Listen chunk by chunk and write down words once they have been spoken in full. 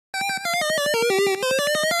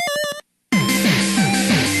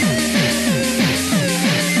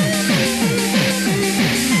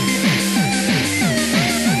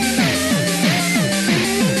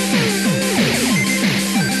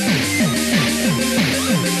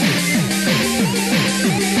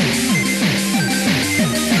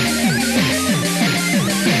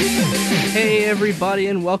everybody,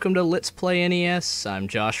 and welcome to Let's Play NES. I'm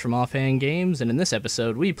Josh from OffhandGames, and in this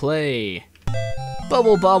episode we play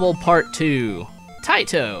Bubble Bobble Part 2,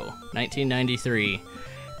 Taito, 1993.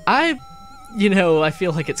 I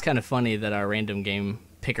feel like it's kind of funny that our random game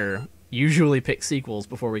picker usually picks sequels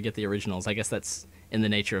before we get the originals. I guess that's in the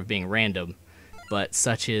nature of being random, but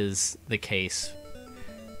such is the case.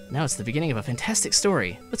 Now it's the beginning of a fantastic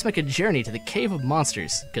story. Let's make a journey to the Cave of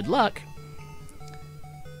Monsters. Good luck!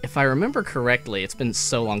 If I remember correctly, it's been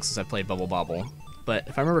so long since I played Bubble Bobble, but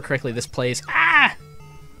if I remember correctly, this plays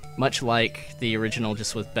much like the original,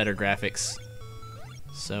 just with better graphics.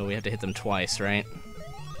 So we have to hit them twice, right?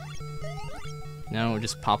 No,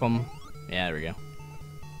 just pop them. Yeah, there we go.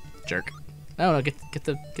 Jerk. No, get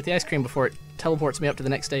the ice cream before it teleports me up to the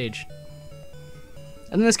next stage.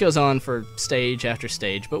 And then this goes on for stage after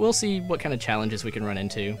stage, but we'll see what kind of challenges we can run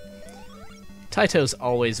into. Taito's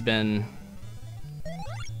always been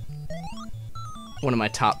one of my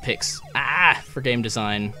top picks for game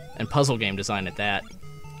design, and puzzle game design at that.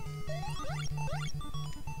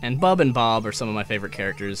 And Bub and Bob are some of my favorite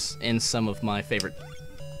characters in some of my favorite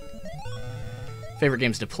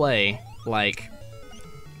games to play, like,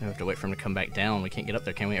 I have to wait for him to come back down. We can't get up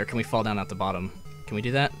there, can we? Or can we fall down at the bottom? Can we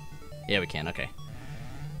do that? Yeah, we can, okay.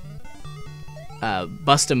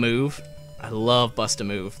 Bust a Move. I love Bust a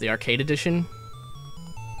Move. The arcade edition.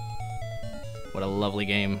 What a lovely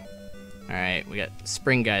game. Alright, we got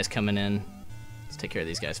spring guys coming in. Let's take care of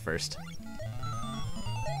these guys first.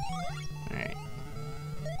 Alright.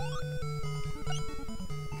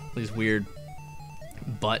 These weird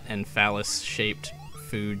butt and phallus shaped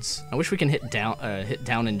foods. I wish we can hit down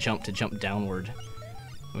and jump to jump downward.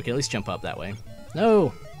 We can at least jump up that way.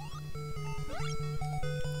 No!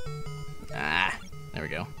 There we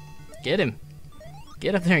go. Get him!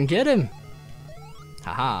 Get up there and get him!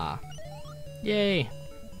 Haha. Yay!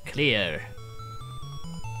 Clear.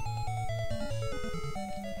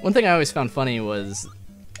 One thing I always found funny was,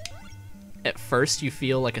 at first you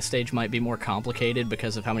feel like a stage might be more complicated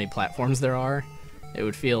because of how many platforms there are. It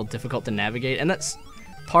would feel difficult to navigate, and that's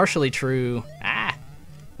partially true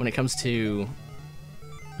when it comes to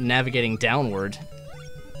navigating downward.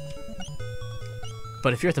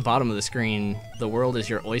 But if you're at the bottom of the screen, the world is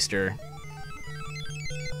your oyster,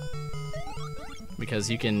 because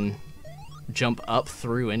you can jump up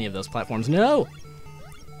through any of those platforms. No!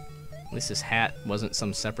 At least this hat wasn't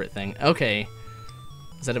some separate thing. Okay.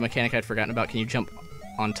 Is that a mechanic I'd forgotten about? Can you jump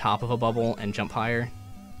on top of a bubble and jump higher?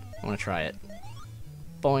 I want to try it.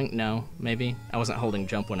 Boing. No. Maybe. I wasn't holding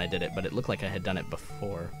jump when I did it, but it looked like I had done it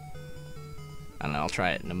before. I don't know. I'll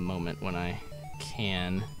try it in a moment when I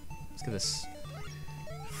can. Let's get this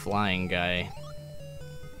flying guy.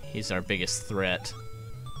 He's our biggest threat.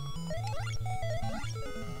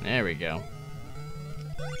 There we go.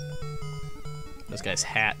 Those guys'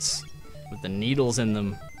 hats with the needles in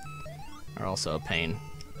them are also a pain.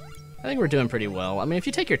 I think we're doing pretty well. I mean, if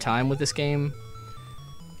you take your time with this game,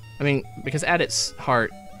 I mean, because at its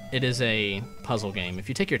heart, it is a puzzle game. If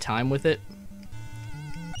you take your time with it,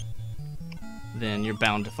 then you're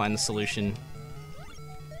bound to find the solution.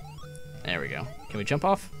 There we go. Can we jump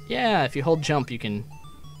off? Yeah, if you hold jump, you can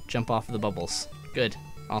jump off the bubbles. Good.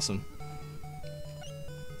 Awesome.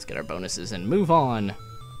 Let's get our bonuses and move on.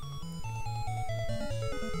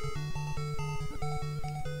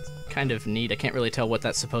 It's kind of neat. I can't really tell what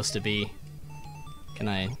that's supposed to be. Can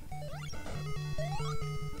I?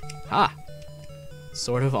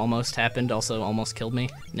 Sort of almost happened, also almost killed me.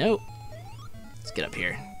 Nope. Let's get up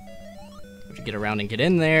here. We have to get around and get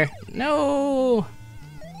in there. No!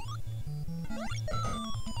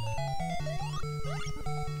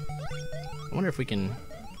 I wonder if we can...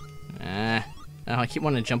 Oh, I keep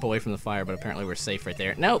wanting to jump away from the fire, but apparently we're safe right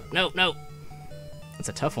there. Nope, nope, nope. That's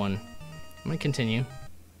a tough one. I'm gonna continue.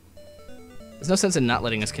 There's no sense in not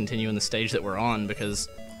letting us continue in the stage that we're on, because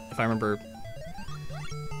if I remember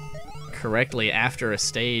correctly, after a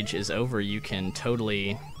stage is over, you can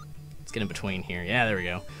totally... Let's get in between here. Yeah, there we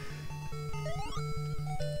go.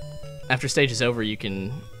 After stage is over, you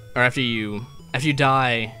can... Or after you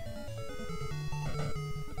die...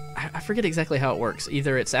 I forget exactly how it works.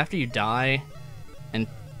 Either it's after you die and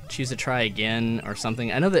choose to try again or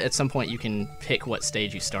something. I know that at some point you can pick what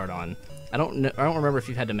stage you start on. I don't remember if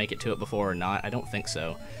you've had to make it to it before or not. I don't think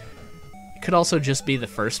so. It could also just be the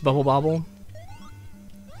first Bubble Bobble.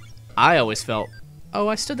 I always felt, oh,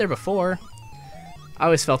 I stood there before. I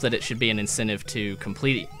always felt that it should be an incentive to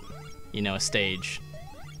complete, a stage.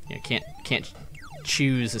 You can't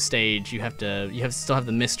choose a stage. You have to still have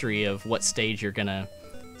the mystery of what stage you're gonna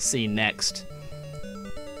see next.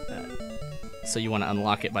 So you want to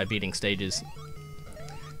unlock it by beating stages.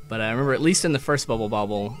 But I remember at least in the first Bubble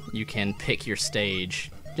Bobble, you can pick your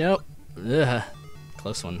stage. Nope. Ugh.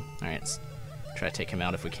 Close one. Alright, let's try to take him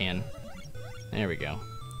out if we can. There we go.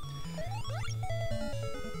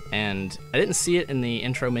 And I didn't see it in the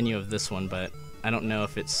intro menu of this one, but I don't know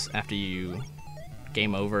if it's after you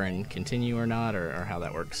game over and continue or not, or how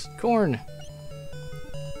that works. Corn!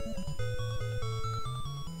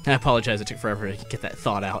 I apologize, it took forever to get that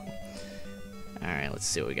thought out. Alright, let's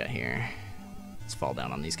see what we got here. Let's fall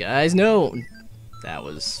down on these guys. No! That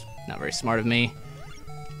was not very smart of me.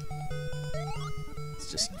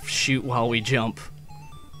 Let's just shoot while we jump.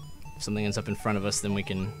 If something ends up in front of us, then we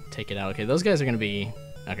can take it out. Okay, those guys are going to be...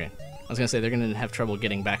 Okay, I was going to say they're going to have trouble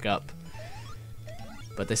getting back up.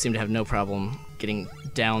 But they seem to have no problem getting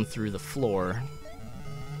down through the floor.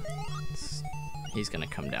 He's going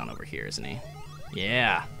to come down over here, isn't he?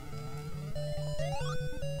 Yeah!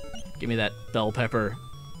 Give me that bell pepper.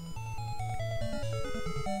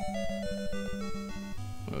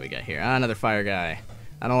 What do we got here? Ah, another fire guy.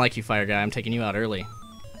 I don't like you, fire guy. I'm taking you out early.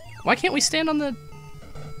 Why can't we stand on the...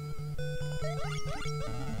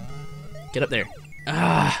 Get up there.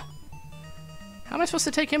 Ah! How am I supposed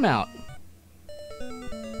to take him out?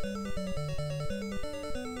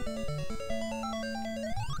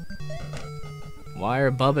 Why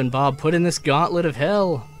are Bub and Bob put in this gauntlet of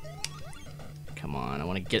hell? Come on, I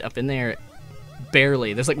want to get up in there.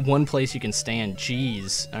 Barely. There's like one place you can stand.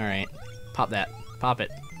 Jeez. Alright. Pop that. Pop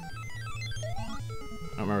it.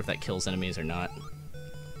 I don't remember if that kills enemies or not.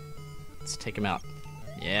 Let's take him out.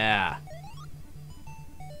 Yeah.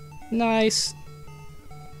 Nice.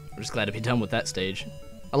 I'm just glad to be done with that stage.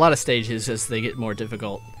 A lot of stages, as they get more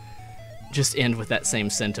difficult, just end with that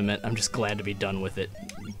same sentiment. I'm just glad to be done with it.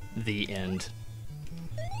 The end.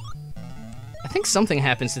 I think something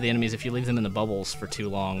happens to the enemies if you leave them in the bubbles for too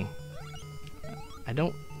long. I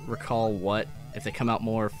don't recall what, if they come out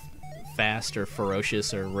more fast or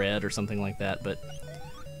ferocious or red or something like that, but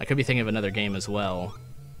I could be thinking of another game as well.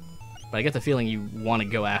 But I get the feeling you want to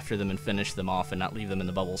go after them and finish them off and not leave them in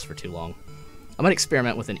the bubbles for too long. I might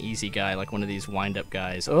experiment with an easy guy, like one of these wind-up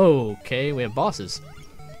guys. Oh, okay, we have bosses.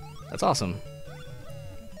 That's awesome.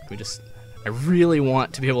 We just... I really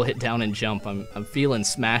want to be able to hit down and jump. I'm feeling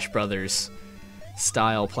Smash Brothers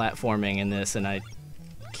style platforming in this, and I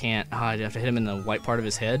can't. Ah, I have to hit him in the white part of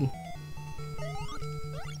his head.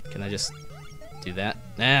 Can I just do that?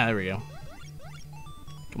 Ah, there we go.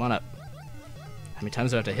 Come on up. How many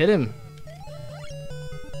times do I have to hit him?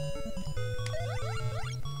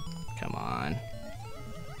 Come on.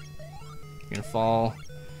 You're gonna fall.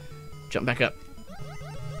 Jump back up.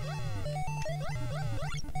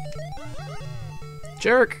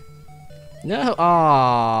 Jerk! No!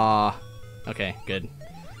 Aww. Okay, good.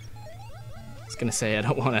 I was gonna say I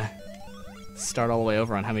don't want to start all the way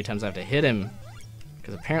over on how many times I have to hit him,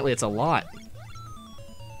 because apparently it's a lot.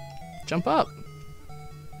 Jump up!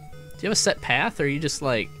 Do you have a set path, or are you just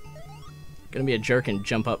like gonna be a jerk and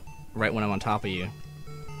jump up right when I'm on top of you?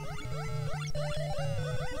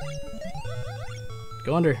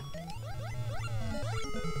 Go under.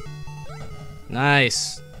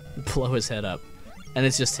 Nice! Blow his head up. And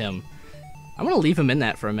it's just him. I'm gonna leave him in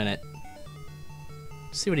that for a minute.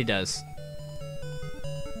 See what he does.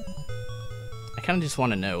 I kinda just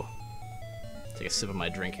wanna know. Take a sip of my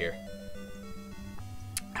drink here.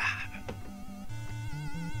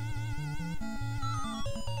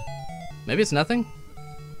 Maybe it's nothing?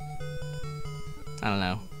 I don't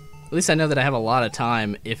know. At least I know that I have a lot of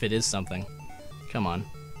time if it is something. Come on.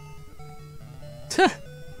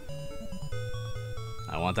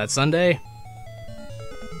 I want that sundae.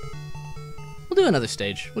 We'll do another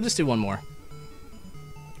stage. We'll just do one more.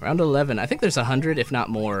 Round 11. I think there's 100, if not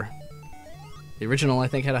more. The original, I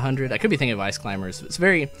think, had 100. I could be thinking of Ice Climbers. It's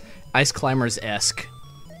very Ice Climbers-esque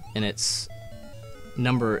in its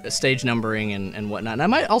stage numbering and whatnot. And I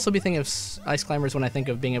might also be thinking of Ice Climbers when I think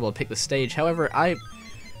of being able to pick the stage. However, I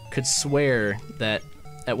could swear that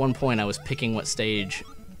at one point I was picking what stage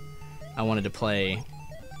I wanted to play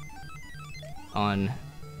on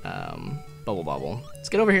Bubble Bobble. Let's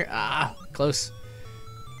get over here. Ah, close.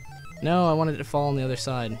 No, I wanted it to fall on the other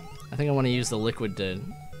side. I think I want to use the liquid to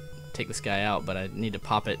take this guy out, but I need to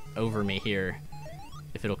pop it over me here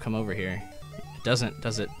if it'll come over here. It doesn't,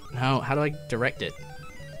 does it? No, how do I direct it?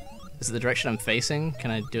 Is it the direction I'm facing? Can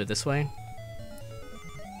I do it this way?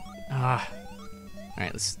 Ah.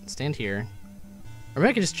 Alright, let's stand here. Or maybe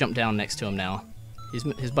I could just jump down next to him now.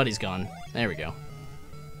 His buddy's gone. There we go.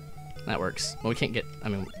 That works. Well, we can't get... I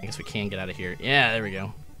mean, I guess we can get out of here. Yeah, there we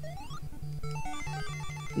go.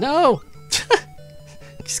 No!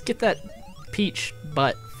 Just get that peach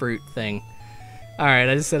butt fruit thing. Alright,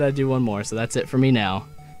 I just said I'd do one more, so that's it for me now.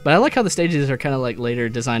 But I like how the stages are kind of like later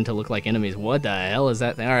designed to look like enemies. What the hell is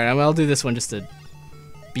that thing? Alright, I'll do this one just to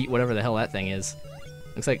beat whatever the hell that thing is.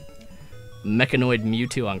 Looks like Mechanoid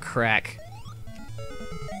Mewtwo on crack.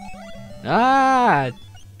 Ah!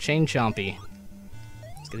 Chain Chompy.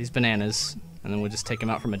 Let's get these bananas, and then we'll just take him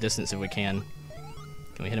out from a distance if we can.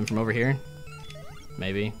 Can we hit him from over here?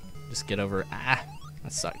 Maybe. Just get over... Ah!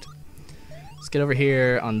 That sucked. Let's get over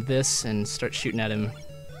here on this and start shooting at him.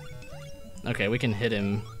 Okay, we can hit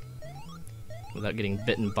him without getting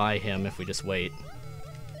bitten by him if we just wait.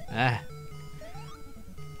 Ah.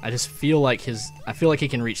 I just feel like I feel like he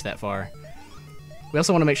can reach that far. We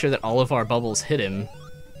also want to make sure that all of our bubbles hit him,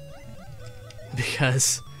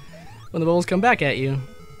 because when the bubbles come back at you,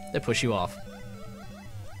 they push you off.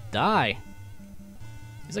 Die.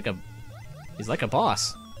 He's like a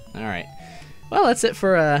boss. All right. Well, that's it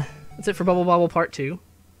for Bubble Bobble Part 2.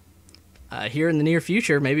 Here in the near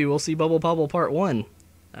future, maybe we'll see Bubble Bobble Part 1.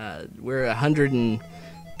 We're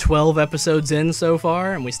 112 episodes in so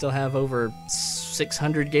far, and we still have over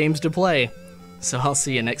 600 games to play. So I'll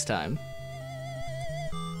see you next time.